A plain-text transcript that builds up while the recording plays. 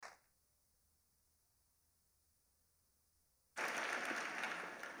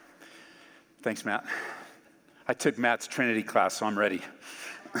Thanks, Matt. I took Matt's Trinity class, so I'm ready.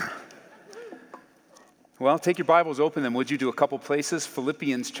 Well, take your Bibles open then. Would you do a couple places?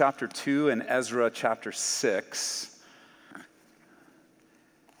 Philippians chapter 2 and Ezra chapter 6.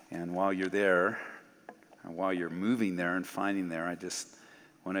 And while you're there, and while you're moving there and finding there, I just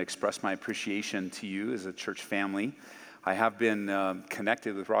want to express my appreciation to you as a church family. I have been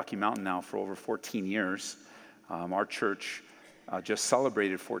connected with Rocky Mountain now for over 14 years. Our church just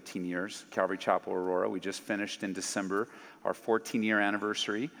celebrated 14 years, Calvary Chapel, Aurora. We just finished in December our 14-year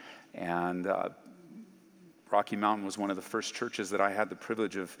anniversary, and Rocky Mountain was one of the first churches that I had the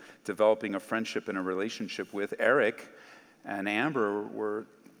privilege of developing a friendship and a relationship with. Eric and Amber were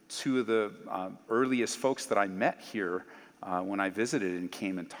two of the earliest folks that I met here when I visited and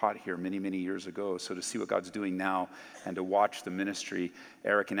came and taught here many, many years ago. So to see what God's doing now and to watch the ministry,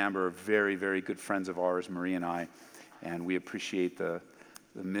 Eric and Amber are very, very good friends of ours, Marie and I, and we appreciate the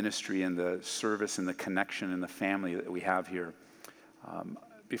ministry and the service and the connection and the family that we have here.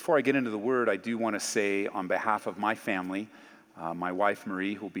 Before I get into the word, I do want to say on behalf of my family, my wife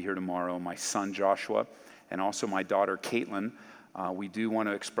Marie, who will be here tomorrow, my son Joshua, and also my daughter Caitlin, we do want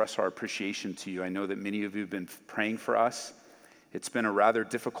to express our appreciation to you. I know that many of you have been praying for us. It's been a rather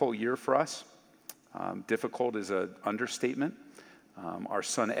difficult year for us. Difficult is an understatement. Our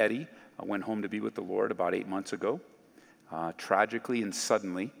son Eddie went home to be with the Lord about 8 months ago, tragically and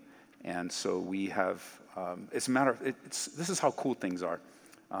suddenly. And so we have, this is how cool things are.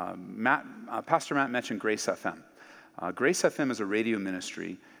 Pastor Matt mentioned Grace FM. Grace FM is a radio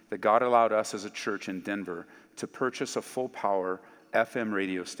ministry that God allowed us as a church in Denver to purchase a full-power FM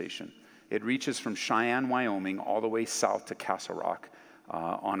radio station. It reaches from Cheyenne, Wyoming, all the way south to Castle Rock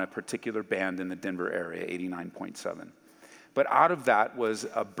on a particular band in the Denver area, 89.7. But out of that was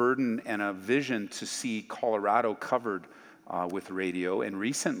a burden and a vision to see Colorado covered with radio. And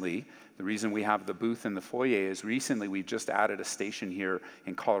recently, the reason we have the booth in the foyer is recently we've just added a station here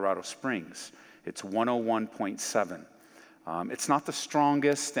in Colorado Springs. It's 101.7. It's not the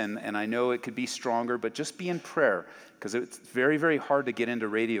strongest, and I know it could be stronger, but just be in prayer, because it's very, very hard to get into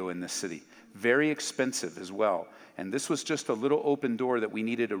radio in this city. Very expensive as well. And this was just a little open door that we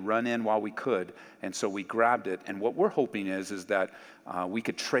needed to run in while we could, and so we grabbed it. And what we're hoping is that we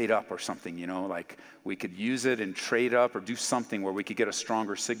could trade up or something, like we could use it and trade up or do something where we could get a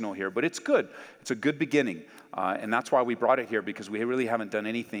stronger signal here. But it's good. It's a good beginning. And that's why we brought it here, because we really haven't done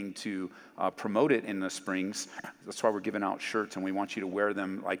anything to promote it in the Springs. That's why we're giving out shirts, and we want you to wear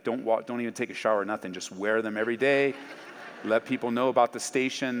them. Like, don't even take a shower or nothing. Just wear them every day. Let people know about the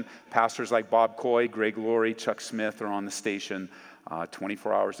station. Pastors like Bob Coy, Greg Laurie, Chuck Smith are on the station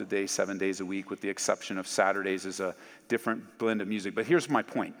 24 hours a day, 7 days a week, with the exception of Saturdays is a different blend of music. But here's my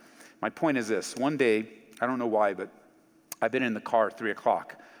point. My point is this. One day, I don't know why, but I've been in the car at 3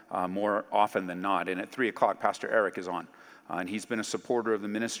 o'clock more often than not. And at 3 o'clock, Pastor Eric is on. And he's been a supporter of the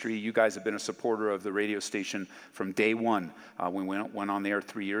ministry. You guys have been a supporter of the radio station from day one when we went on the air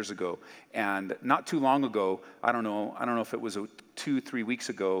 3 years ago. And not too long ago, I don't know if it was 2-3 weeks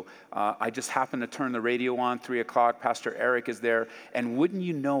ago, I just happened to turn the radio on, 3 o'clock, Pastor Eric is there, and wouldn't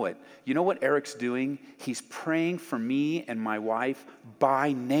you know it, you know what Eric's doing? He's praying for me and my wife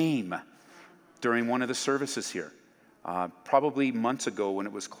by name during one of the services here. Probably months ago when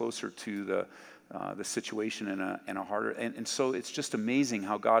it was closer to the situation in a harder, and so it's just amazing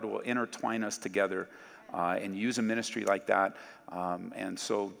how God will intertwine us together and use a ministry like that. And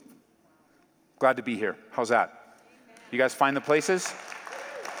so glad to be here. How's that? You guys find the places?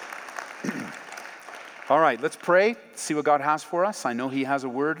 All right, let's pray, see what God has for us. I know He has a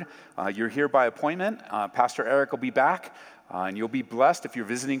word. You're here by appointment. Pastor Eric will be back. And you'll be blessed if you're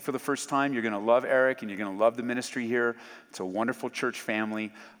visiting for the first time. You're going to love Eric, and you're going to love the ministry here. It's a wonderful church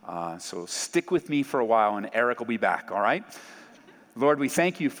family. So stick with me for a while, and Eric will be back, all right? Lord, we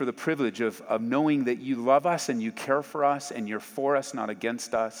thank you for the privilege of knowing that you love us and you care for us and you're for us, not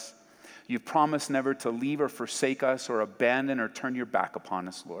against us. You've promised never to leave or forsake us or abandon or turn your back upon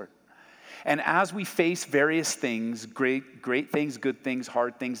us, Lord. And as we face various things, great things, good things,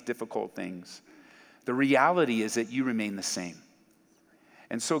 hard things, difficult things, the reality is that you remain the same.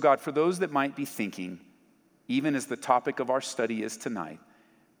 And so, God, for those that might be thinking, even as the topic of our study is tonight,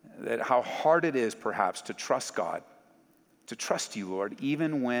 that how hard it is perhaps to trust God, to trust you, Lord,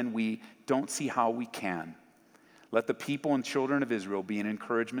 even when we don't see how we can. Let the people and children of Israel be an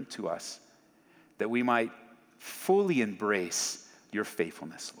encouragement to us, that we might fully embrace your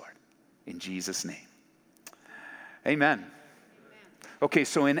faithfulness, Lord. In Jesus' name. Amen. Okay,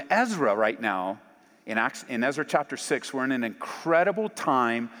 so in Ezra right now, In Ezra chapter 6, we're in an incredible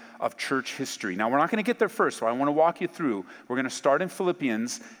time of church history. Now, we're not going to get there first, so I want to walk you through. We're going to start in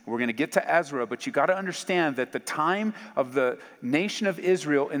Philippians. We're going to get to Ezra, but you got to understand that the time of the nation of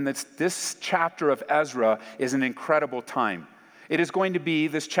Israel in this chapter of Ezra is an incredible time. It is going to be,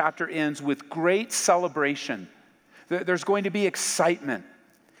 this chapter ends with great celebration. There's going to be excitement.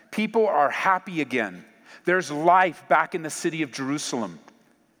 People are happy again. There's life back in the city of Jerusalem.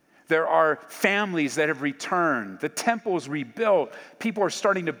 There are families that have returned. The temple is rebuilt. People are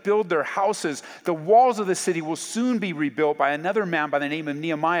starting to build their houses. The walls of the city will soon be rebuilt by another man by the name of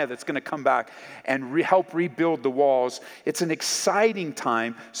Nehemiah that's going to come back and help rebuild the walls. It's an exciting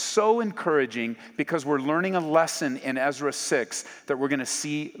time, so encouraging, because we're learning a lesson in Ezra 6 that we're going to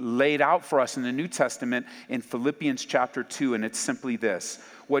see laid out for us in the New Testament in Philippians chapter 2, and it's simply this.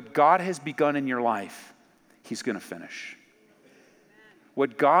 What God has begun in your life, He's going to finish.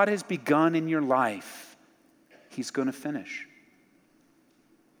 What God has begun in your life, He's going to finish.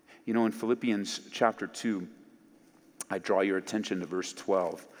 You know, in Philippians chapter 2, I draw your attention to verse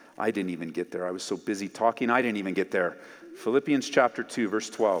 12. I didn't even get there. I was so busy talking, I didn't even get there. Philippians chapter 2, verse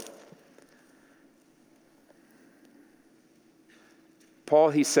 12. Paul,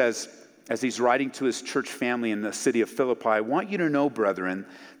 he says, as he's writing to his church family in the city of Philippi, I want you to know, brethren,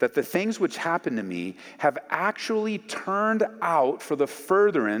 that the things which happened to me have actually turned out for the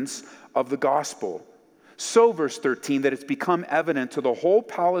furtherance of the gospel. So, verse 13, that it's become evident to the whole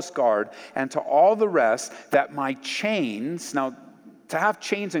palace guard and to all the rest that my chains, now, to have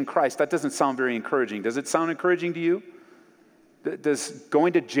chains in Christ, that doesn't sound very encouraging. Does it sound encouraging to you? Does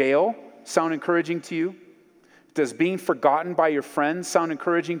going to jail sound encouraging to you? Does being forgotten by your friends sound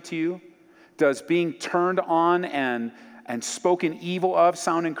encouraging to you? Does being turned on and spoken evil of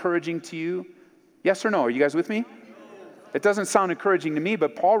sound encouraging to you? Yes or no? Are you guys with me? It doesn't sound encouraging to me,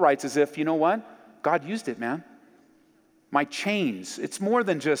 but Paul writes as if, you know what? God used it, man. My chains. It's more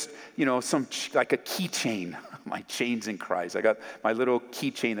than just, like a keychain. My chains in Christ. I got my little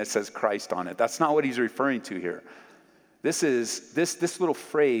keychain that says Christ on it. That's not what he's referring to here. This little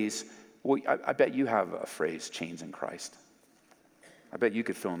phrase. Well, I bet you have a phrase, chains in Christ. I bet you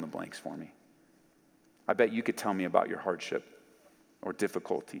could fill in the blanks for me. I bet you could tell me about your hardship or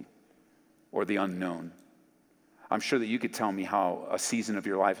difficulty or the unknown. I'm sure that you could tell me how a season of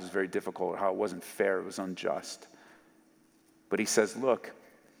your life was very difficult, how it wasn't fair, it was unjust. But he says, look,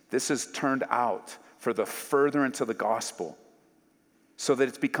 this has turned out for the furtherance of the gospel, so that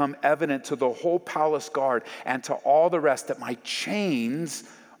it's become evident to the whole palace guard and to all the rest that my chains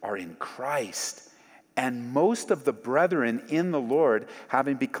are in Christ. And most of the brethren in the Lord,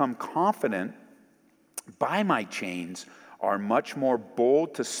 having become confident by my chains, are much more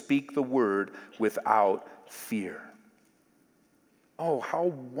bold to speak the word without fear. Oh, how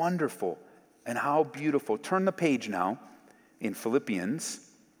wonderful and how beautiful. Turn the page now in Philippians.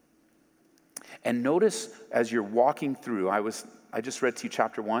 And notice as you're walking through, I just read to you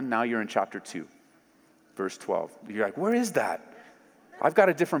chapter 1, now you're in chapter 2, verse 12. You're like, where is that? I've got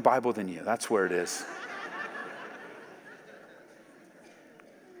a different Bible than you. That's where it is.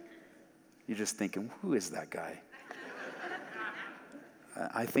 You're just thinking, who is that guy?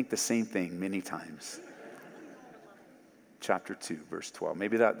 I think the same thing many times. Chapter 2, verse 12.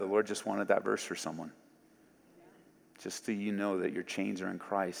 Maybe the Lord just wanted that verse for someone. Just so you know that your chains are in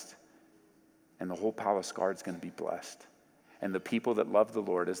Christ. And the whole palace guard is going to be blessed. And the people that love the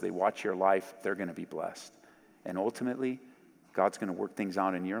Lord, as they watch your life, they're going to be blessed. And ultimately, God's going to work things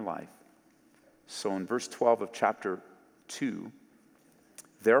out in your life. So in verse 12 of chapter 2,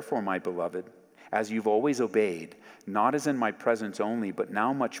 therefore, my beloved, as you've always obeyed, not as in my presence only, but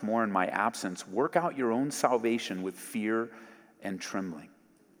now much more in my absence, work out your own salvation with fear and trembling.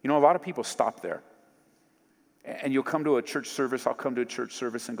 You know, a lot of people stop there. And you'll come to a church service, I'll come to a church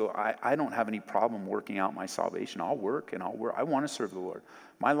service and go, I don't have any problem working out my salvation. I'll work. I want to serve the Lord.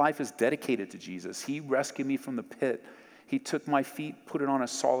 My life is dedicated to Jesus. He rescued me from the pit. He took my feet, put it on a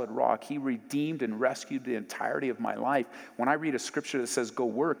solid rock. He redeemed and rescued the entirety of my life. When I read a scripture that says, go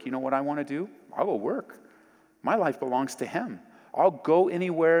work, you know what I want to do? I'll go work. My life belongs to Him. I'll go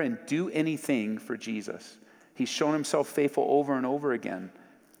anywhere and do anything for Jesus. He's shown Himself faithful over and over again.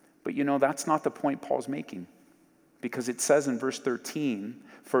 But you know, that's not the point Paul's making. Because it says in verse 13,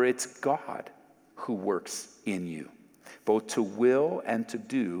 for it's God who works in you, both to will and to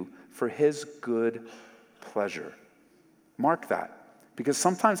do for His good pleasure. Mark that, because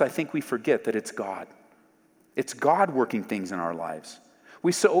sometimes I think we forget that it's God. It's God working things in our lives.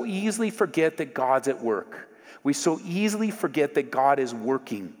 We so easily forget that God's at work. We so easily forget that God is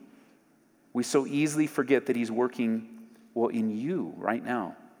working. We so easily forget that He's working, in you right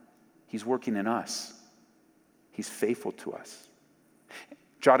now. He's working in us. He's faithful to us.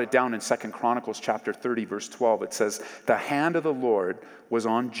 Jot it down in 2 Chronicles chapter 30, verse 12. It says, the hand of the Lord was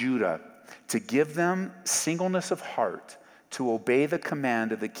on Judah to give them singleness of heart, to obey the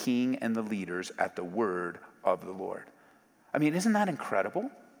command of the king and the leaders at the word of the Lord. I mean, isn't that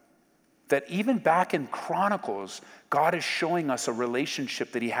incredible? That even back in Chronicles, God is showing us a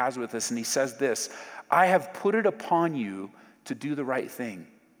relationship that he has with us. And he says this, I have put it upon you to do the right thing.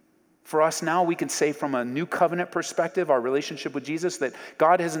 For us now, we can say from a new covenant perspective, our relationship with Jesus, that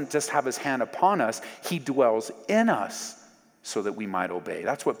God doesn't just have his hand upon us, he dwells in us so that we might obey.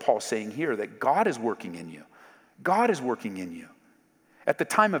 That's what Paul's saying here, that God is working in you. God is working in you. At the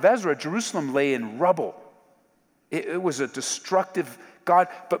time of Ezra, Jerusalem lay in rubble. It was a destructive God,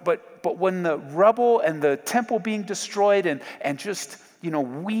 but when the rubble and the temple being destroyed and just,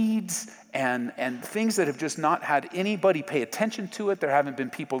 weeds and things that have just not had anybody pay attention to it, there haven't been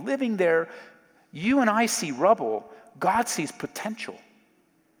people living there, you and I see rubble, God sees potential.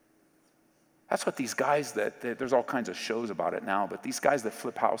 That's what these guys there's all kinds of shows about it now, but these guys that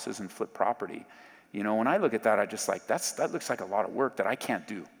flip houses and flip property, when I look at that, I just like, that looks like a lot of work that I can't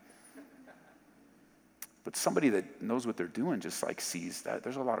do. But somebody that knows what they're doing just like sees that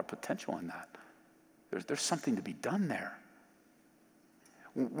there's a lot of potential in that. There's something to be done there.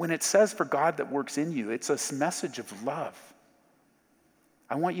 When it says for God that works in you, it's a message of love.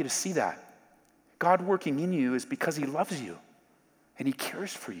 I want you to see that. God working in you is because he loves you and he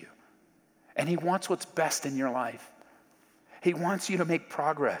cares for you and he wants what's best in your life. He wants you to make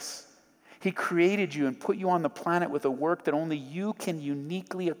progress. He created you and put you on the planet with a work that only you can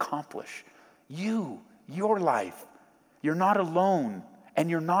uniquely accomplish. Your life. You're not alone and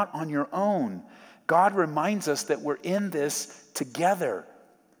you're not on your own. God reminds us that we're in this together.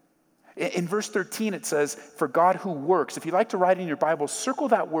 In verse 13, it says, for God who works. If you like to write in your Bible, circle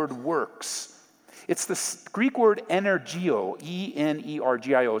that word works. It's the Greek word energio,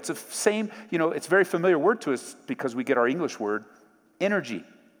 E-N-E-R-G-I-O. It's the same, it's a very familiar word to us because we get our English word, energy.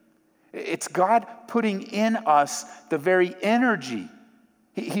 It's God putting in us the very energy.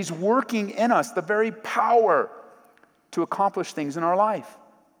 He's working in us the very power to accomplish things in our life.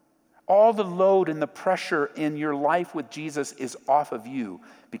 All the load and the pressure in your life with Jesus is off of you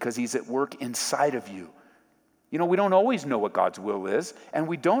because he's at work inside of you. We don't always know what God's will is, and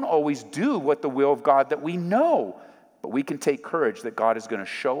we don't always do what the will of God that we know, but we can take courage that God is going to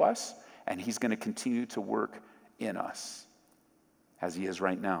show us, and he's going to continue to work in us as he is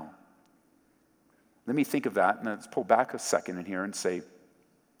right now. Let me think of that, and let's pull back a second in here and say,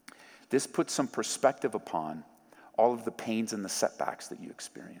 this puts some perspective upon all of the pains and the setbacks that you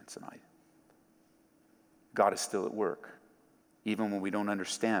experience tonight. God is still at work, even when we don't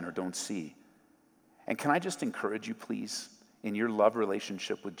understand or don't see. And can I just encourage you, please, in your love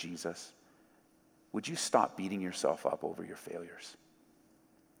relationship with Jesus, would you stop beating yourself up over your failures?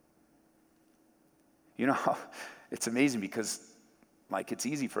 It's amazing because, it's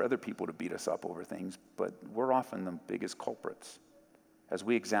easy for other people to beat us up over things, but we're often the biggest culprits as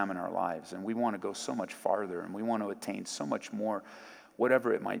we examine our lives, and we want to go so much farther, and we want to attain so much more,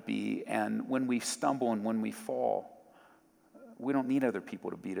 whatever it might be. And when we stumble and when we fall, we don't need other people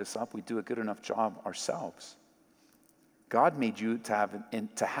to beat us up. We do a good enough job ourselves. God made you to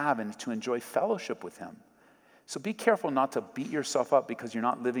have and to enjoy fellowship with him. So be careful not to beat yourself up because you're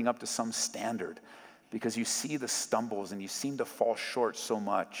not living up to some standard, because you see the stumbles and you seem to fall short so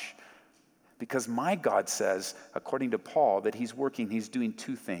much. Because my God says, according to Paul, that he's doing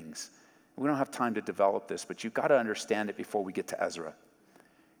two things. We don't have time to develop this, but you've got to understand it before we get to Ezra.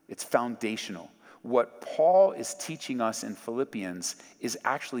 It's foundational. What Paul is teaching us in Philippians is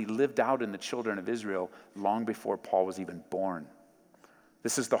actually lived out in the children of Israel long before Paul was even born.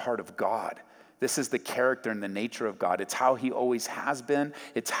 This is the heart of God. This is the character and the nature of God. It's how he always has been,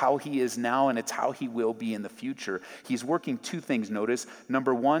 it's how he is now, and it's how he will be in the future. He's working two things, notice.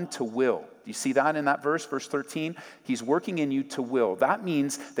 Number one, to will. Do you see that in that verse 13? He's working in you to will. That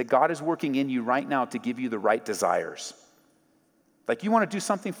means that God is working in you right now to give you the right desires. Like, you want to do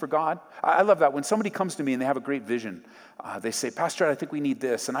something for God? I love that. When somebody comes to me and they have a great vision, they say, Pastor, I think we need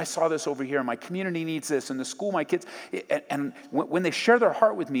this, and I saw this over here, and my community needs this, and the school, my kids. And when they share their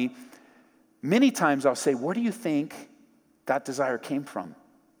heart with me, many times I'll say, where do you think that desire came from?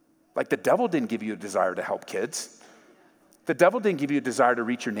 Like, the devil didn't give you a desire to help kids. The devil didn't give you a desire to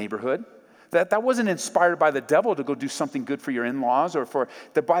reach your neighborhood. That wasn't inspired by the devil to go do something good for your in-laws or for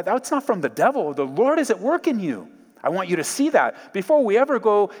the Bible. That's not from the devil. The Lord is at work in you. I want you to see that. Before we ever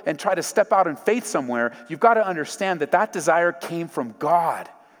go and try to step out in faith somewhere, you've got to understand that desire came from God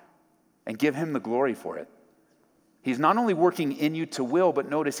and give him the glory for it. He's not only working in you to will, but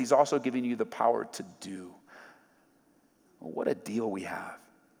notice he's also giving you the power to do. Well, what a deal we have.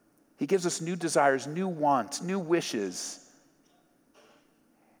 He gives us new desires, new wants, new wishes.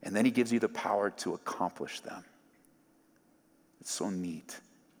 And then he gives you the power to accomplish them. It's so neat.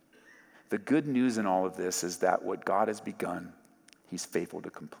 The good news in all of this is that what God has begun, he's faithful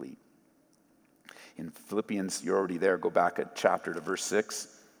to complete. In Philippians, you're already there. Go back a chapter to verse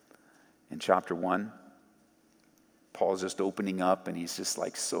 6. In chapter 1, Paul's just opening up, and he's just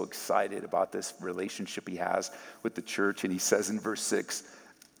like so excited about this relationship he has with the church. And he says in verse 6,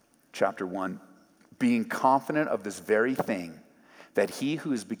 chapter 1, being confident of this very thing, that he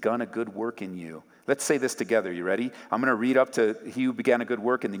who has begun a good work in you. Let's say this together. You ready? I'm going to read up to he who began a good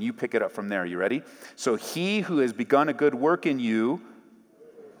work, and then you pick it up from there. You ready? So he who has begun a good work in you,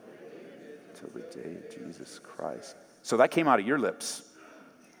 till the day of Jesus Christ. So that came out of your lips.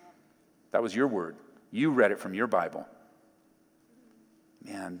 That was your word. You read it from your Bible.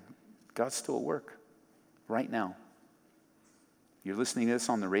 Man, God's still at work right now. You're listening to this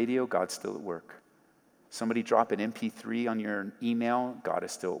on the radio, God's still at work. Somebody drop an MP3 on your email, God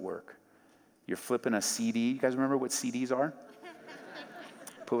is still at work. You're flipping a CD. You guys remember what CDs are?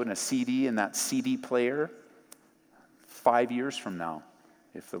 Putting a CD in that CD player. 5 years from now,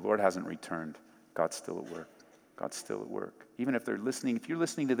 if the Lord hasn't returned, God's still at work. God's still at work. Even if they're listening, if you're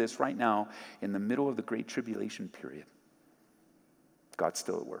listening to this right now in the middle of the Great Tribulation period, God's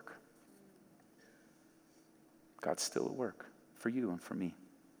still at work. God's still at work for you and for me.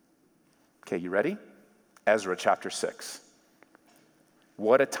 Okay, you ready? Ezra chapter 6.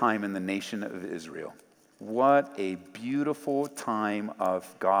 What a time in the nation of Israel. What a beautiful time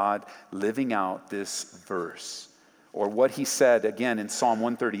of God living out this verse. Or what he said, again, in Psalm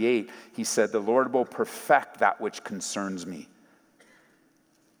 138, he said, the Lord will perfect that which concerns me.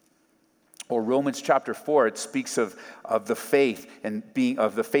 Or Romans chapter 4, it speaks of the faith and being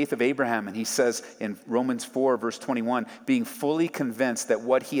of the faith of Abraham. And he says in Romans 4, verse 21, being fully convinced that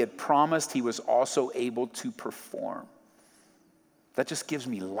what he had promised, he was also able to perform. That just gives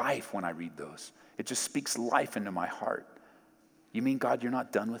me life when I read those. It just speaks life into my heart. You mean, God, you're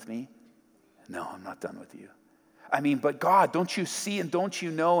not done with me? No, I'm not done with you. I mean, but God, don't you see and don't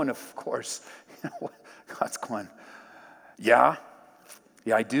you know? And of course, God's going, yeah,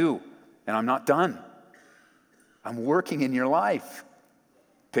 I do. And I'm not done. I'm working in your life.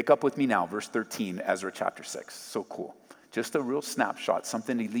 Pick up with me now, verse 13, Ezra chapter 6. So cool. Just a real snapshot,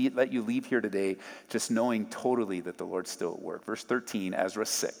 something to let you leave here today, just knowing totally that the Lord's still at work. Verse 13, Ezra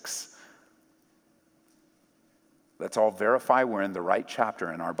 6. Let's all verify we're in the right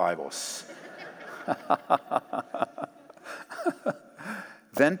chapter in our Bibles.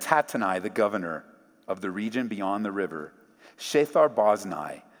 Then Tattenai, the governor of the region beyond the river,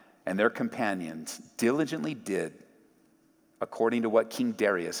 Shethar-Boznai, and their companions diligently did according to what King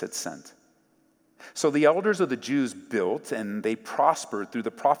Darius had sent. So the elders of the Jews built, and they prospered through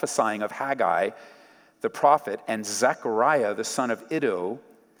the prophesying of Haggai, the prophet, and Zechariah, the son of Iddo,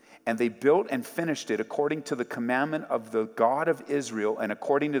 and they built and finished it according to the commandment of the God of Israel and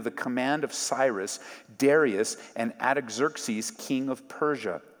according to the command of Cyrus, Darius, and Artaxerxes, king of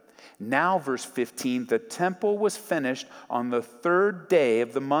Persia. Now, verse 15, the temple was finished on the 3rd day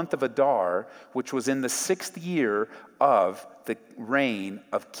of the month of Adar, which was in the 6th year of the reign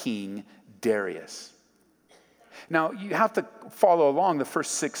of King Darius. Now, you have to follow along the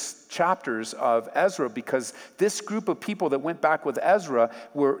first 6 chapters of Ezra because this group of people that went back with Ezra,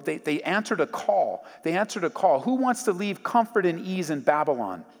 they answered a call. They answered a call. Who wants to leave comfort and ease in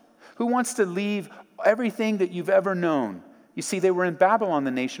Babylon? Who wants to leave everything that you've ever known? You see, they were in Babylon,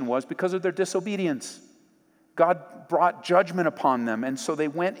 the nation was, because of their disobedience. God brought judgment upon them, and so they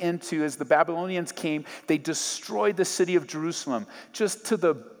went into, as the Babylonians came, they destroyed the city of Jerusalem just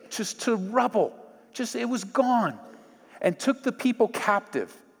to rubble. It was gone. And took the people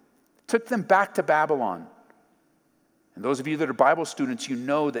captive, took them back to Babylon. And those of you that are Bible students, you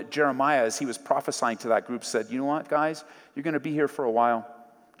know that Jeremiah, as he was prophesying to that group, said, you know what, guys, you're going to be here for a while.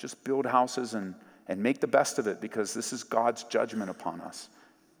 Just build houses and make the best of it because this is God's judgment upon us.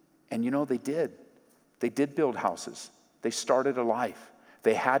 And you know, they did. They did build houses. They started a life.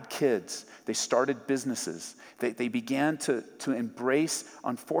 They had kids. They started businesses. They began to embrace,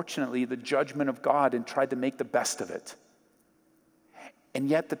 unfortunately, the judgment of God and tried to make the best of it. And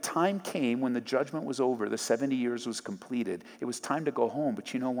yet the time came when the judgment was over, the 70 years was completed. It was time to go home.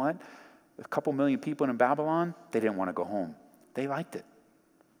 But you know what? A couple million people in Babylon, they didn't want to go home. They liked it.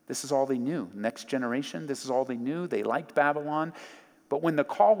 This is all they knew. Next generation, this is all they knew. They liked Babylon. But when the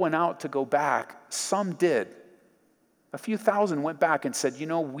call went out to go back, some did. A few thousand went back and said,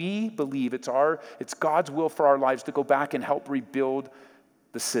 we believe it's God's will for our lives to go back and help rebuild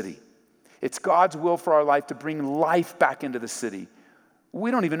the city. It's God's will for our life to bring life back into the city.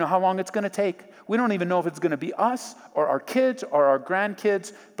 We don't even know how long it's going to take. We don't even know if it's going to be us or our kids or our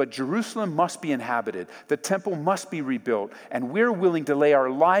grandkids, but Jerusalem must be inhabited. The temple must be rebuilt, and we're willing to lay our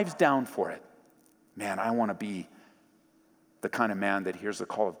lives down for it. Man, I want to be the kind of man that hears the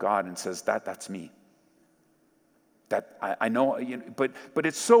call of God and says, that's me. That I know, but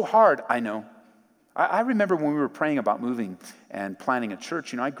it's so hard, I know. I remember when we were praying about moving and planning a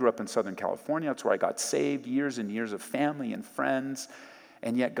church, I grew up in Southern California. That's where I got saved, years and years of family and friends.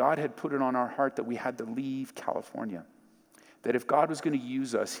 And yet God had put it on our heart that we had to leave California. That if God was going to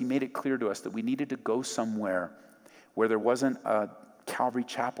use us, he made it clear to us that we needed to go somewhere where there wasn't a Calvary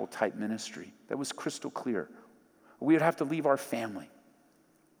Chapel type ministry. That was crystal clear. We would have to leave our family.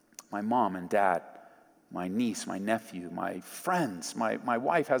 My mom and dad, my niece, my nephew, my friends, my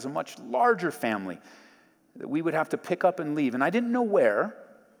wife has a much larger family that we would have to pick up and leave. And I didn't know where,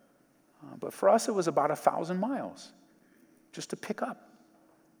 but for us it was about 1,000 miles just to pick up.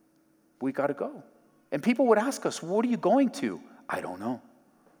 We got to go. And people would ask us, what are you going to? I don't know.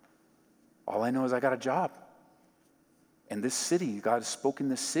 All I know is I got a job. And this city, God has spoken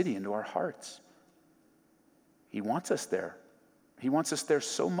this city into our hearts. He wants us there. He wants us there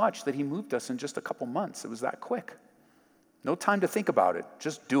so much that he moved us in just a couple months. It was that quick. No time to think about it.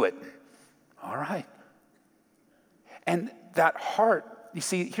 Just do it. All right. And that heart, you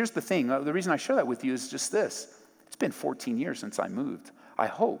see, here's the thing. The reason I share that with you is just this. It's been 14 years since I moved. I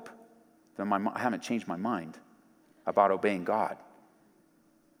hope that I haven't changed my mind about obeying God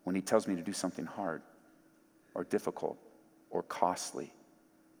when he tells me to do something hard or difficult or costly.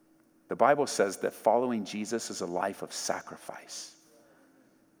 The Bible says that following Jesus is a life of sacrifice.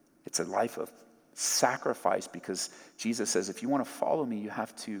 It's a life of sacrifice because Jesus says, if you want to follow me, you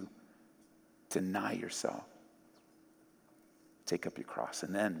have to deny yourself. Take up your cross,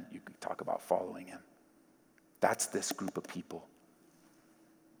 and then you can talk about following him. That's this group of people.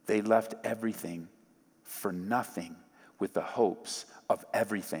 They left everything for nothing with the hopes of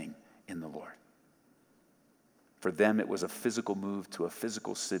everything in the Lord. For them, it was a physical move to a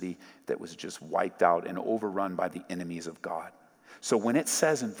physical city that was just wiped out and overrun by the enemies of God. So when it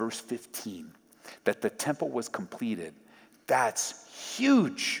says in verse 15 that the temple was completed, that's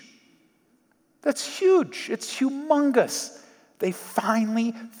huge. That's huge. It's humongous. They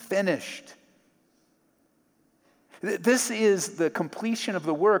finally finished. This is the completion of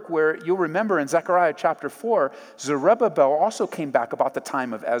the work where you'll remember in Zechariah chapter 4, Zerubbabel also came back about the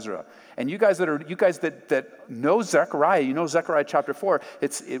time of Ezra. And you guys that know Zechariah, you know Zechariah chapter 4,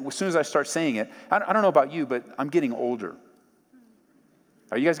 as soon as I start saying it, I don't know about you, but I'm getting older.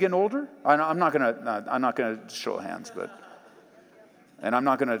 Are you guys getting older? I'm not gonna show hands, and I'm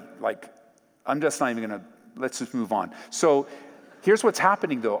not gonna I'm just not even gonna, let's just move on. So here's what's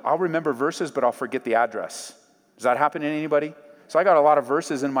happening though. I'll remember verses, but I'll forget the address. Does that happen to anybody? So I got a lot of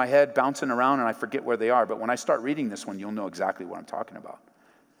verses in my head bouncing around and I forget where they are. But when I start reading this one, you'll know exactly what I'm talking about.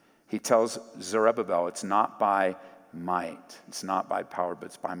 He tells Zerubbabel, it's not by might, it's not by power, but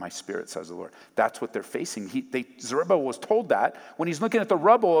it's by my spirit, says the Lord. That's what they're facing. Zerubbabel was told that when he's looking at the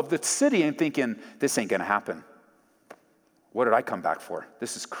rubble of the city and thinking, this ain't going to happen. What did I come back for?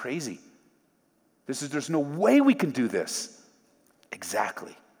 This is crazy. There's no way we can do this.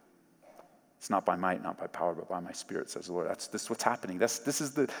 Exactly. It's not by might, not by power, but by my spirit, says the Lord. This is what's happening.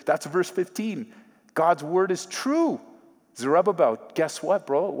 That's verse 15. God's word is true. Zerubbabel, guess what,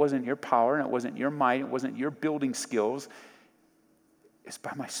 bro? It wasn't your power, and it wasn't your might, it wasn't your building skills. It's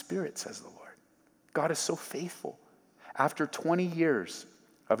by my spirit, says the Lord. God is so faithful. After 20 years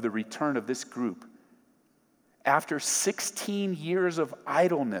of the return of this group, after 16 years of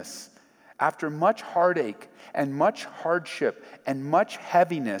idleness, after much heartache and much hardship and much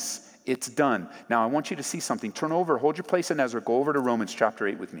heaviness, it's done. Now, I want you to see something. Turn over, hold your place in Ezra. Go over to Romans chapter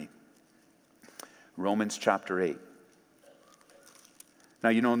 8 with me. Romans chapter 8. Now,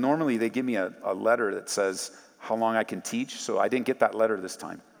 normally they give me a letter that says how long I can teach, so I didn't get that letter this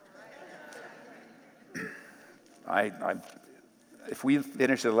time. If we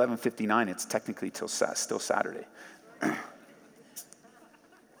finish at 11:59, it's technically still Saturday.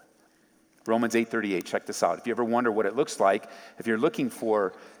 Romans 8:38, check this out. If you ever wonder what it looks like, if you're looking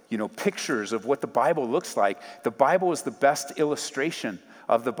for pictures of what the Bible looks like, the Bible is the best illustration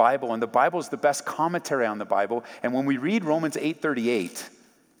of the Bible, and the Bible is the best commentary on the Bible. And when we read Romans 8:38,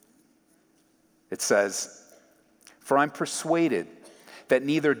 it says, "For I'm persuaded that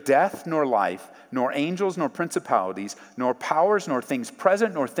neither death nor life, nor angels nor principalities, nor powers, nor things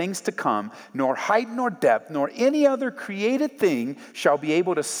present, nor things to come, nor height nor depth, nor any other created thing shall be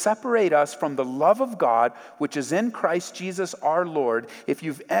able to separate us from the love of God, which is in Christ Jesus our Lord. If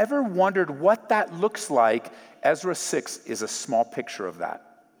you've ever wondered what that looks like, Ezra 6 is a small picture of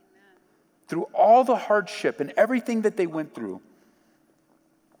that. Amen. Through all the hardship and everything that they went through,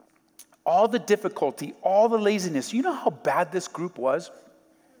 all the difficulty, all the laziness. You know how bad this group was?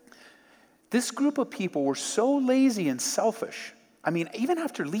 This group of people were so lazy and selfish. I mean, even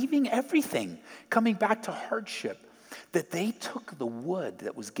after leaving everything, coming back to hardship, that they took the wood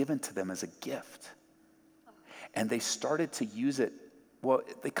that was given to them as a gift and they started to use it. Well,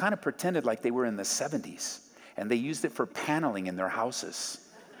 they kind of pretended like they were in the 70s and they used it for paneling in their houses.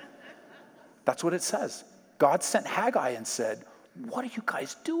 That's what it says. God sent Haggai and said, "What are you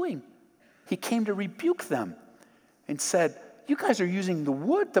guys doing?" He came to rebuke them and said, "You guys are using the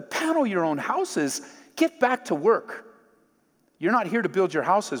wood to panel your own houses. Get back to work. You're not here to build your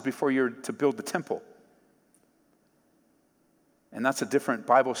houses before you're to build the temple." And that's a different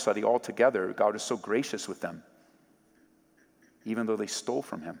Bible study altogether. God is so gracious with them. Even though they stole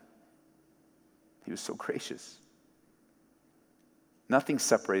from him, he was so gracious. Nothing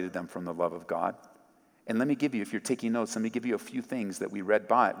separated them from the love of God. And let me give you, if you're taking notes, let me give you a few things that we read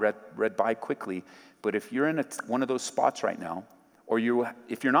by quickly. But if you're in one of those spots right now, or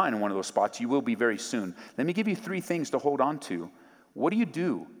if you're not in one of those spots, you will be very soon. Let me give you 3 things to hold on to. What do you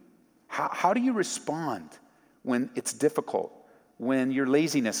do? How do you respond when it's difficult? When your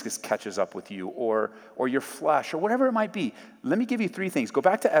laziness catches up with you, or your flesh, or whatever it might be? Let me give you 3 things. Go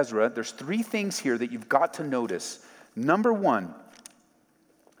back to Ezra. There's 3 things here that you've got to notice. Number 1,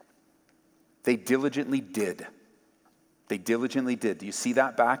 they diligently did. They diligently did. Do you see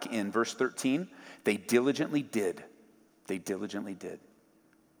that back in verse 13? They diligently did. They diligently did.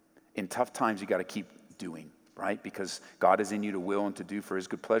 In tough times, you got to keep doing, right? Because God is in you to will and to do for his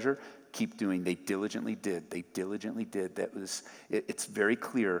good pleasure. Keep doing. They diligently did. They diligently did. It's very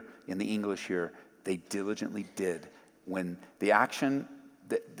clear in the English here. They diligently did. When the action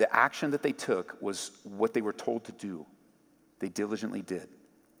that they took was what they were told to do. They diligently did.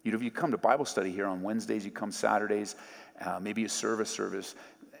 You come to Bible study here on Wednesdays, you come Saturdays, maybe you serve a service.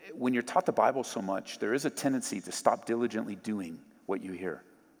 When you're taught the Bible so much, there is a tendency to stop diligently doing what you hear.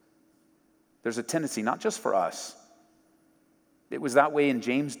 There's a tendency, not just for us. It was that way in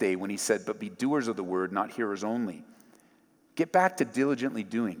James' day when he said, "But be doers of the word, not hearers only." Get back to diligently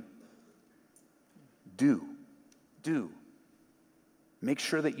doing. Do. Make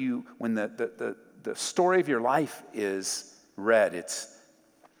sure that when the story of your life is read,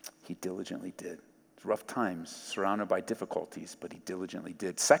 he diligently did. It's rough times, surrounded by difficulties, but he diligently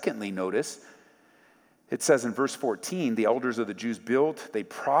did. Secondly, notice, it says in verse 14, the elders of the Jews built, they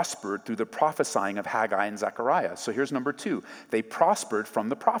prospered through the prophesying of Haggai and Zechariah. So here's number 2. They prospered from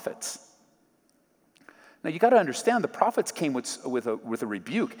the prophets. Now you got to understand, the prophets came with a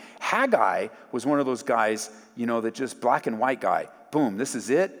rebuke. Haggai was one of those guys, that just black and white guy. Boom, this is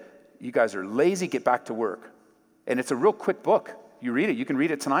it. You guys are lazy, get back to work. And it's a real quick book. You read it. You can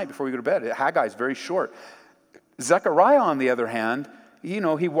read it tonight before you go to bed. Haggai is very short. Zechariah, on the other hand, he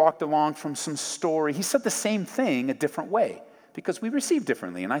walked along from some story. He said the same thing a different way because we receive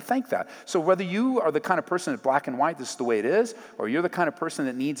differently, and I thank that. So whether you are the kind of person that black and white, this is the way it is, or you're the kind of person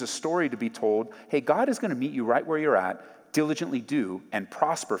that needs a story to be told, hey, God is going to meet you right where you're at, diligently do, and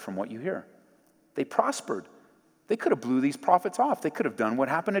prosper from what you hear. They prospered. They could have blew these prophets off. They could have done what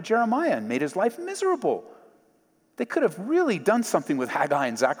happened to Jeremiah and made his life miserable. They could have really done something with Haggai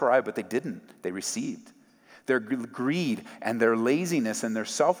and Zechariah, but they didn't. They received. Their greed and their laziness and their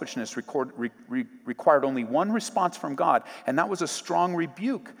selfishness required only one response from God, and that was a strong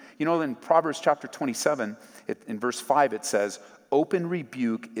rebuke. In Proverbs chapter 27, in verse 5, it says, "Open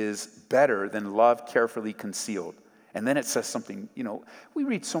rebuke is better than love carefully concealed." And then it says something, we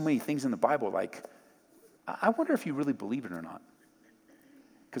read so many things in the Bible like, I wonder if you really believe it or not.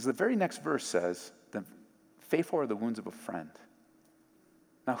 Because the very next verse says, "Faithful are the wounds of a friend."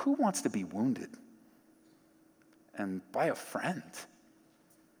 Now, who wants to be wounded? And by a friend?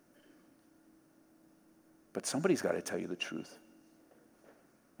 But somebody's got to tell you the truth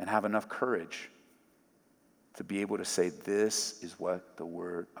and have enough courage to be able to say, this is what the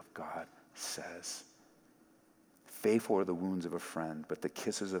Word of God says. Faithful are the wounds of a friend, but the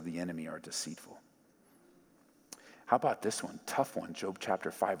kisses of the enemy are deceitful. How about this one? Tough one, Job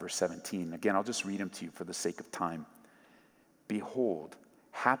chapter 5, verse 17. Again, I'll just read them to you for the sake of time. "Behold,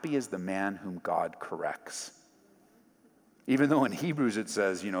 happy is the man whom God corrects." Even though in Hebrews it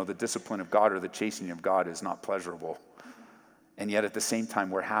says, the discipline of God or the chastening of God is not pleasurable. And yet at the same time,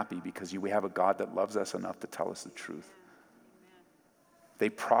 we're happy because we have a God that loves us enough to tell us the truth.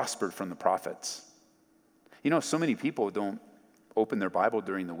 They prospered from the prophets. You know, so many people don't open their Bible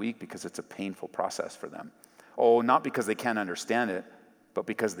during the week because it's a painful process for them. Oh, not because they can't understand it, but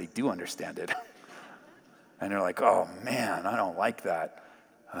because they do understand it. And they're like, oh man, I don't like that.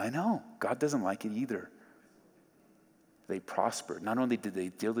 I know, God doesn't like it either. They prospered. Not only did they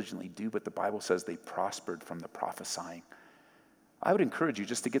diligently do, but the Bible says they prospered from the prophesying. I would encourage you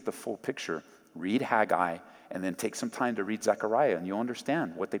just to get the full picture. Read Haggai and then take some time to read Zechariah and you'll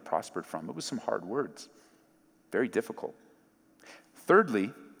understand what they prospered from. It was some hard words. Very difficult.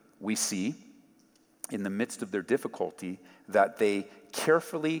 Thirdly, we see in the midst of their difficulty that they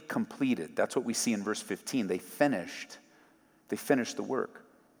carefully completed. That's what we see in verse 15. They finished the work.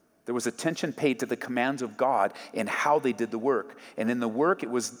 There was attention paid to the commands of God in how they did the work. And in the work, it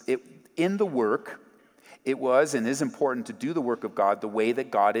was and is important to do the work of God the way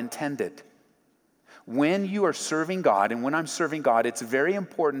that God intended. When you are serving God, and when I'm serving God, it's very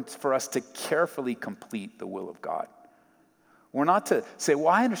important for us to carefully complete the will of God. We're not to say, well,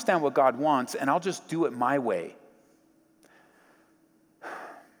 I understand what God wants, and I'll just do it my way.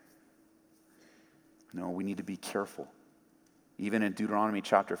 No, we need to be careful. Even in Deuteronomy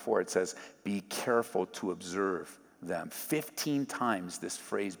chapter 4, it says, be careful to observe them. 15 times this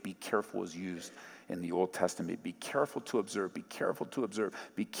phrase, be careful, is used in the Old Testament. Be careful to observe, be careful to observe,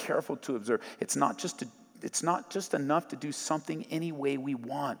 be careful to observe. It's not just enough to do something any way we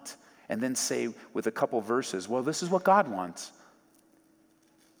want and then say with a couple verses, well, this is what God wants.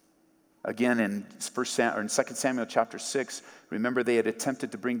 Again, in 2 Samuel chapter 6, remember they had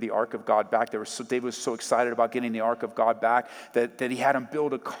attempted to bring the ark of God back. David was so excited about getting the ark of God back that he had him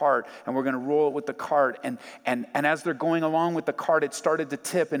build a cart, and we're going to roll it with the cart. And as they're going along with the cart, it started to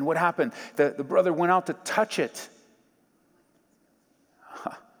tip. And what happened? The brother went out to touch it.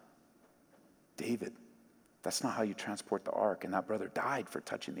 David, that's not how you transport the ark. And that brother died for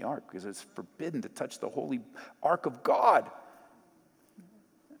touching the ark because it's forbidden to touch the holy ark of God.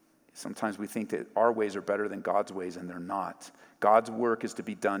 Sometimes we think that our ways are better than God's ways, and they're not. God's work is to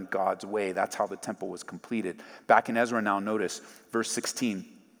be done God's way. That's how the temple was completed. Back in Ezra now, notice verse 16.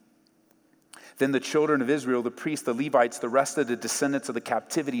 Then the children of Israel, the priests, the Levites, the rest of the descendants of the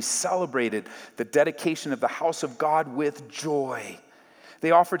captivity celebrated the dedication of the house of God with joy.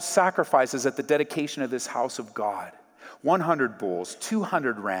 They offered sacrifices at the dedication of this house of God. 100 bulls,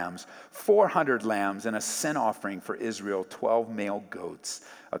 200 rams, 400 lambs, and a sin offering for Israel, 12 male goats,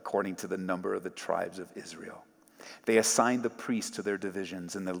 according to the number of the tribes of Israel. They assigned the priests to their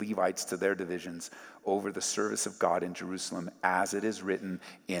divisions and the Levites to their divisions over the service of God in Jerusalem, as it is written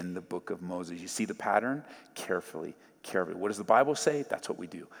in the book of Moses. You see the pattern? Carefully. What does the Bible say? That's what we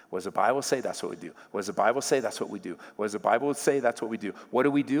do. What does the Bible say? That's what we do. What does the Bible say? That's what we do. What does the Bible say? That's what we do. What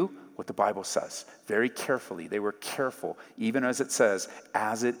do we do? What the Bible says. Very carefully. They were careful. Even as it says,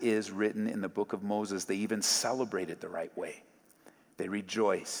 as it is written in the book of Moses, they even celebrated the right way. They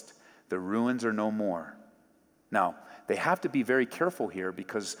rejoiced. The ruins are no more. Now, they have to be very careful here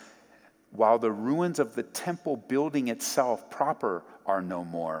because while the ruins of the temple building itself proper are no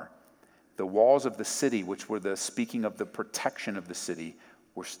more, the walls of the city, which were speaking of the protection of the city,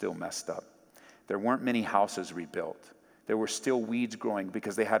 were still messed up. There weren't many houses rebuilt. There were still weeds growing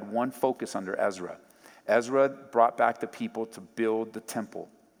because they had one focus under Ezra. Ezra brought back the people to build the temple.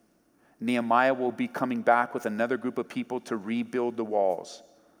 Nehemiah will be coming back with another group of people to rebuild the walls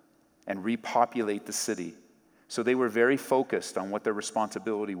and repopulate the city. So they were very focused on what their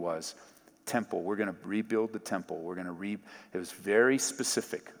responsibility was. Temple, we're going to rebuild the temple. It was very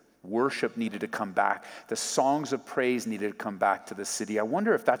specific. Worship needed to come back. The songs of praise needed to come back to the city. I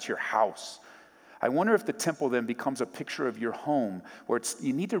wonder if that's your house. I wonder if the temple then becomes a picture of your home, where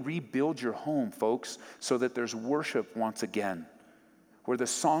you need to rebuild your home, folks, so that there's worship once again, where the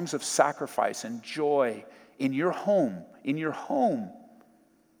songs of sacrifice and joy in your home.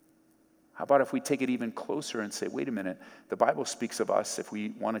 How about if we take it even closer and say, wait a minute, the Bible speaks of us, if we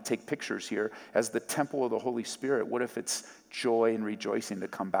want to take pictures here, as the temple of the Holy Spirit. What if it's joy and rejoicing to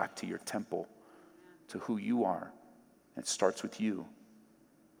come back to your temple, to who you are? It starts with you.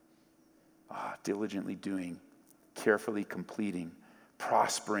 Diligently doing, carefully completing,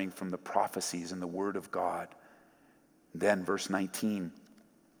 prospering from the prophecies and the word of God. Then verse 19,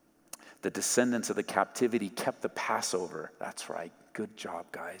 the descendants of the captivity kept the Passover. That's right. Good job,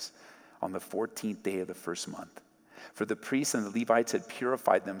 guys. On the 14th day of the first month. For the priests and the Levites had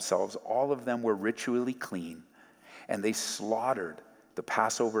purified themselves. All of them were ritually clean. And they slaughtered the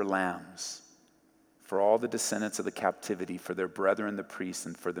Passover lambs for all the descendants of the captivity, for their brethren, the priests,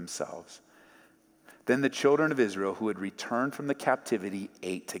 and for themselves. Then the children of Israel who had returned from the captivity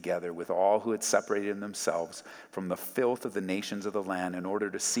ate together with all who had separated themselves from the filth of the nations of the land in order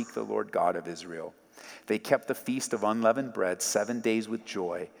to seek the Lord God of Israel. They kept the feast of unleavened bread 7 days with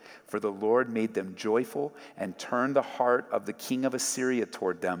joy, for the Lord made them joyful and turned the heart of the king of Assyria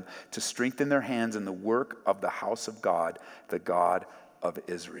toward them to strengthen their hands in the work of the house of God, the God of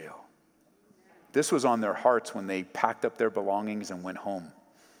Israel. This was on their hearts when they packed up their belongings and went home.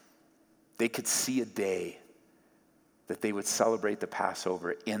 They could see a day that they would celebrate the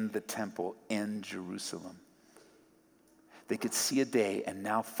Passover in the temple in Jerusalem. They could see a day, and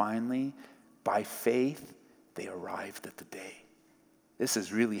now finally, by faith, they arrived at the day. This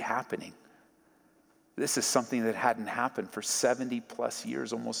is really happening. This is something that hadn't happened for 70 plus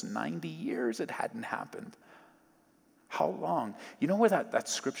years, almost 90 years it hadn't happened. How long? You know where that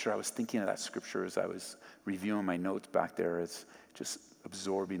scripture, I was thinking of that scripture as I was reviewing my notes back there, as just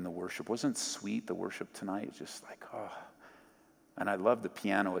absorbing the worship. Wasn't it sweet, the worship tonight? It's just like, oh. And I love the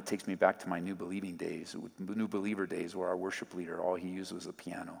piano. It takes me back to my New Believing days, New Believer days, where our worship leader, all he used was the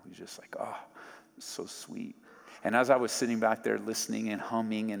piano. He's just like, oh, it's so sweet. And as I was sitting back there listening and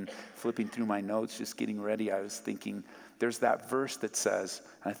humming and flipping through my notes, just getting ready, I was thinking, there's that verse that says,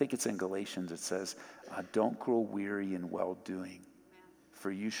 and I think it's in Galatians, it says, don't grow weary in well-doing,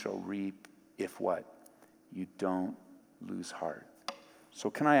 for you shall reap if what? You don't lose heart. So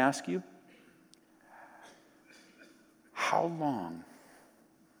can I ask you, how long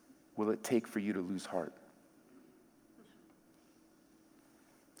will it take for you to lose heart?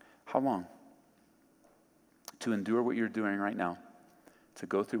 How long? To endure what you're doing right now, to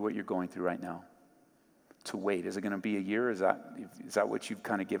go through what you're going through right now, to wait. Is it going to be a year? Is that what you've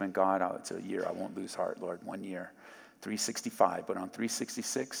kind of given God? Oh, it's a year. I won't lose heart, Lord. 1 year. 365. But on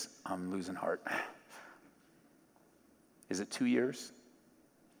 366, I'm losing heart. Is it 2 years?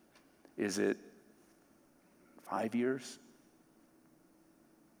 Is it 5 years?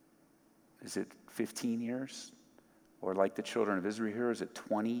 Is it 15 years? Or like the children of Israel here, is it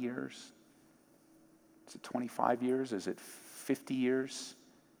 20 years? Is it 25 years? Is it 50 years?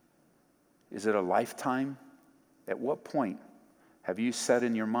 Is it a lifetime? At what point have you said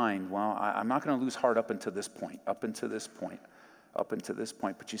in your mind, well, I'm not going to lose heart up until this point, up until this point, up until this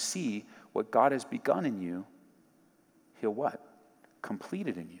point. But you see, what God has begun in you, he'll what? Complete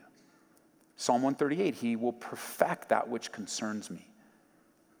it in you. Psalm 138, he will perfect that which concerns me.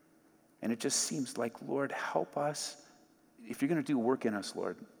 And it just seems like, Lord, help us. If you're going to do work in us,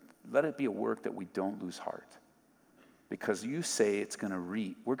 Lord, let it be a work that we don't lose heart. Because you say it's going to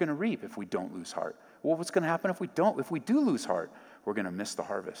reap. We're going to reap if we don't lose heart. Well, what's going to happen if we don't? If we do lose heart, we're going to miss the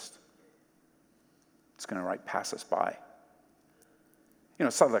harvest. It's going to pass us by. You know,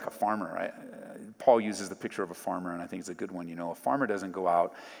 it sounds like a farmer, right? Paul uses the picture of a farmer, and I think it's a good one. You know, a farmer doesn't go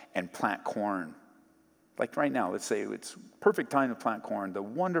out and plant corn. Like right now, let's say it's perfect time to plant corn, the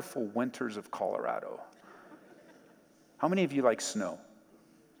wonderful winters of Colorado. How many of you like snow?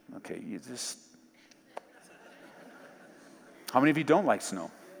 Okay, how many of you don't like snow?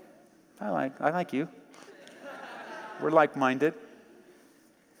 I like you. We're like-minded.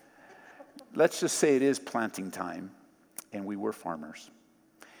 Let's just say it is planting time, and we were farmers.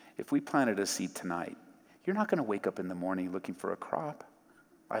 If we planted a seed tonight, you're not going to wake up in the morning looking for a crop.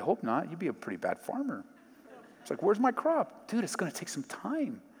 I hope not. You'd be a pretty bad farmer. It's like, where's my crop? Dude, it's going to take some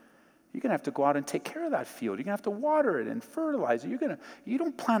time. You're going to have to go out and take care of that field. You're going to have to water it and fertilize it. You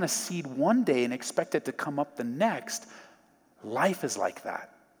don't plant a seed one day and expect it to come up the next. Life is like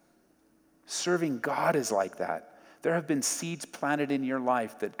that. Serving God is like that. There have been seeds planted in your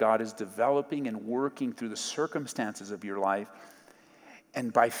life that God is developing and working through the circumstances of your life.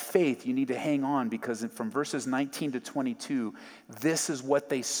 And by faith, you need to hang on, because from verses 19 to 22, this is what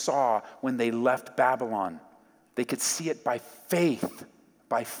they saw when they left Babylon. They could see it by faith,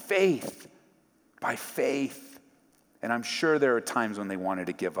 by faith, by faith. And I'm sure there are times when they wanted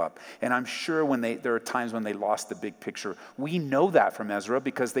to give up. And I'm sure there are times when they lost the big picture. We know that from Ezra,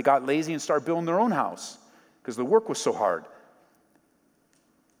 because they got lazy and started building their own house because the work was so hard.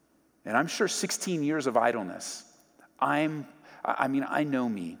 And I'm sure 16 years of idleness. I know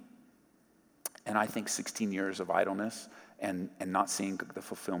me. And I think 16 years of idleness and not seeing the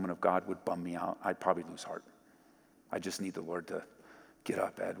fulfillment of God would bum me out. I'd probably lose heart. I just need the Lord to get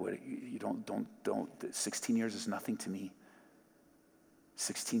up, Ed. You don't. 16 years is nothing to me.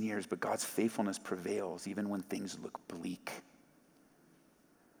 16 years, but God's faithfulness prevails even when things look bleak.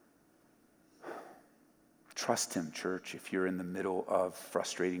 Trust him, church, if you're in the middle of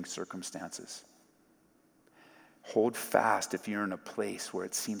frustrating circumstances. Hold fast if you're in a place where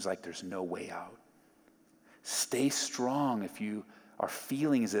it seems like there's no way out. Stay strong if you are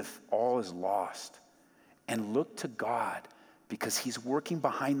feeling as if all is lost. and look to God, because he's working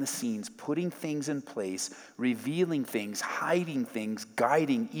behind the scenes, putting things in place, revealing things, hiding things,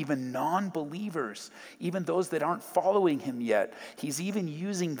 guiding even non-believers, even those that aren't following him yet. He's even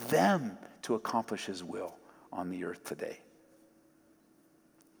using them to accomplish his will on the earth today.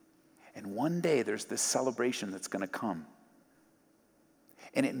 And one day there's this celebration that's going to come.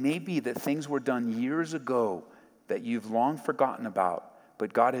 And it may be that things were done years ago that you've long forgotten about,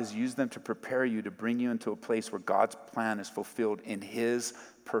 but God has used them to prepare you, to bring you into a place where God's plan is fulfilled in his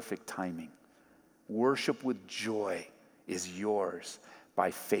perfect timing. Worship with joy is yours by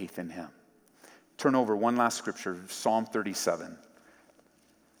faith in him. Turn over one last scripture, Psalm 37.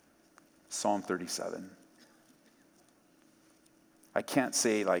 Psalm 37. I can't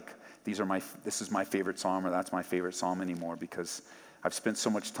say like this is my favorite psalm or that's my favorite psalm anymore, because I've spent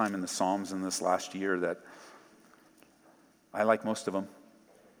so much time in the Psalms in this last year that I like most of them.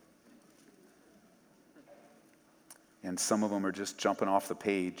 And some of them are just jumping off the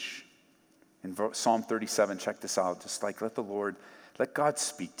page. In Psalm 37, check this out. Just like let God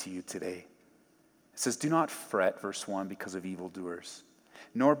speak to you today. It says, do not fret, verse 1, because of evildoers,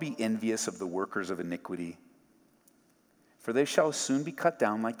 nor be envious of the workers of iniquity. For they shall soon be cut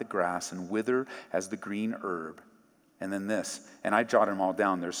down like the grass and wither as the green herb. And then this, and I jotted them all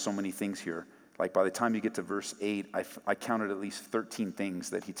down. There's so many things here. Like by the time you get to verse 8, I counted at least 13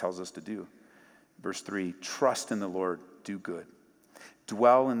 things that he tells us to do. Verse 3, trust in the Lord, do good.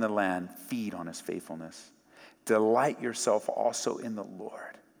 Dwell in the land, feed on his faithfulness. Delight yourself also in the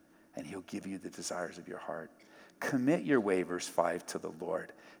Lord, and he'll give you the desires of your heart. Commit your way, verse 5, to the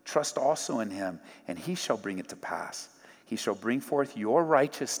Lord. Trust also in him, and he shall bring it to pass. He shall bring forth your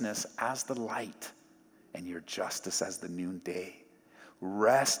righteousness as the light, and your justice as the noonday.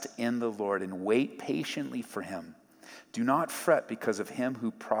 Rest in the Lord and wait patiently for him. Do not fret because of him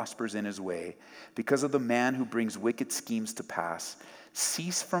who prospers in his way, because of the man who brings wicked schemes to pass.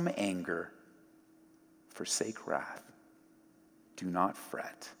 Cease from anger, forsake wrath. Do not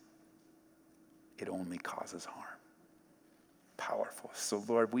fret. It only causes harm. Powerful. So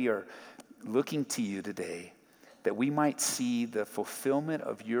Lord, we are looking to you today that we might see the fulfillment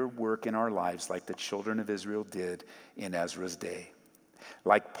of your work in our lives like the children of Israel did in Ezra's day.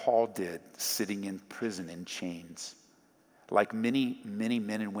 Like Paul did, sitting in prison in chains. Like many, many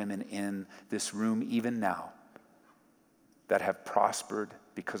men and women in this room even now that have prospered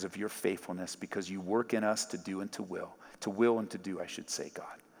because of your faithfulness, because you work in us to do and to will and to do, I should say, God.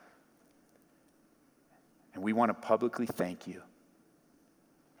 And we want to publicly thank you.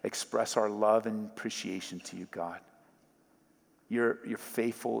 Express our love and appreciation to you, God. You're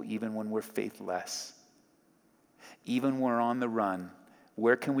faithful even when we're faithless. Even when we're on the run,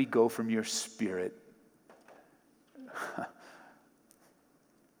 where can we go from your spirit?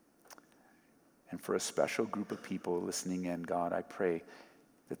 And for a special group of people listening in, God, I pray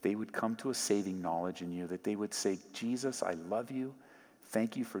that they would come to a saving knowledge in you, that they would say, Jesus, I love you.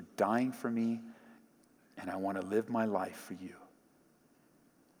 Thank you for dying for me, and I want to live my life for you.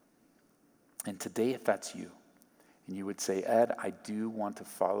 And today, if that's you, and you would say, Ed, I do want to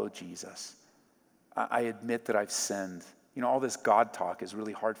follow Jesus. I admit that I've sinned. You know, all this God talk is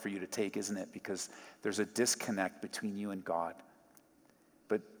really hard for you to take, isn't it? Because there's a disconnect between you and God.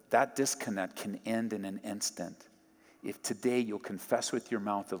 But that disconnect can end in an instant. If today you'll confess with your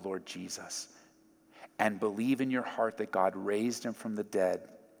mouth the Lord Jesus and believe in your heart that God raised him from the dead,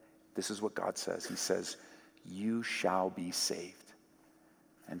 this is what God says. He says, you shall be saved.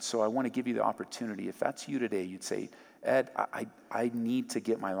 And so I want to give you the opportunity. If that's you today, you'd say, Ed, I need to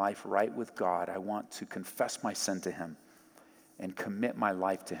get my life right with God. I want to confess my sin to him and commit my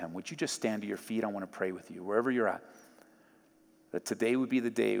life to him. Would you just stand to your feet? I want to pray with you, wherever you're at. That today would be the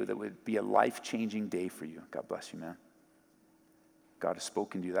day that would be a life-changing day for you. God bless you, man. God has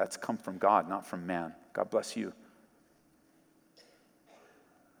spoken to you. That's come from God, not from man. God bless you.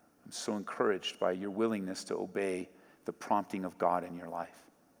 I'm so encouraged by your willingness to obey the prompting of God in your life.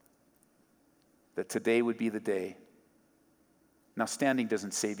 That today would be the day. Now, standing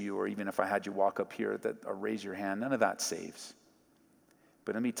doesn't save you, or even if I had you walk up here or raise your hand, none of that saves.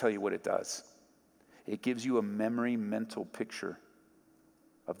 But let me tell you what it does. It gives you a mental picture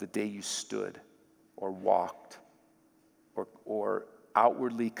of the day you stood or walked or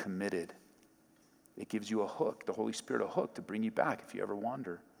outwardly committed. It gives you a hook, the Holy Spirit a hook to bring you back if you ever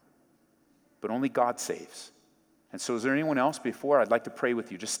wander. But only God saves. And so is there anyone else before? I'd like to pray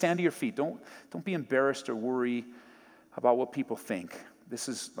with you. Just stand to your feet. Don't be embarrassed or worry about what people think. This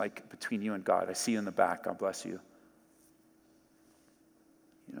is like between you and God. I see you in the back. God bless you.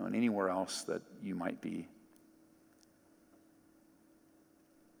 You know, and anywhere else that you might be.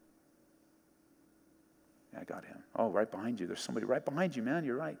 I got him. Oh, right behind you. There's somebody right behind you, man.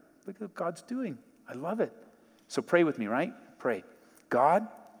 You're right. Look at what God's doing. I love it. So pray with me, right? Pray. God,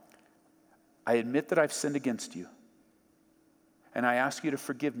 I admit that I've sinned against you, and I ask you to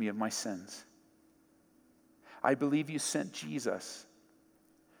forgive me of my sins. I believe you sent Jesus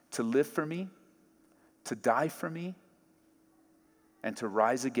to live for me, to die for me, and to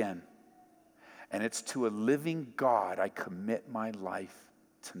rise again. And it's to a living God I commit my life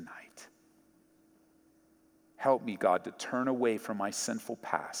tonight. Help me, God, to turn away from my sinful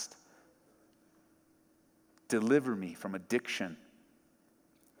past. Deliver me from addiction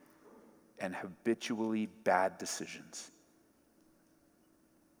and habitually bad decisions.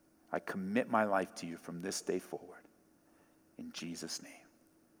 I commit my life to you from this day forward. In Jesus' name.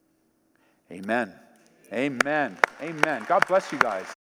 Amen. Amen. Amen. God bless you guys.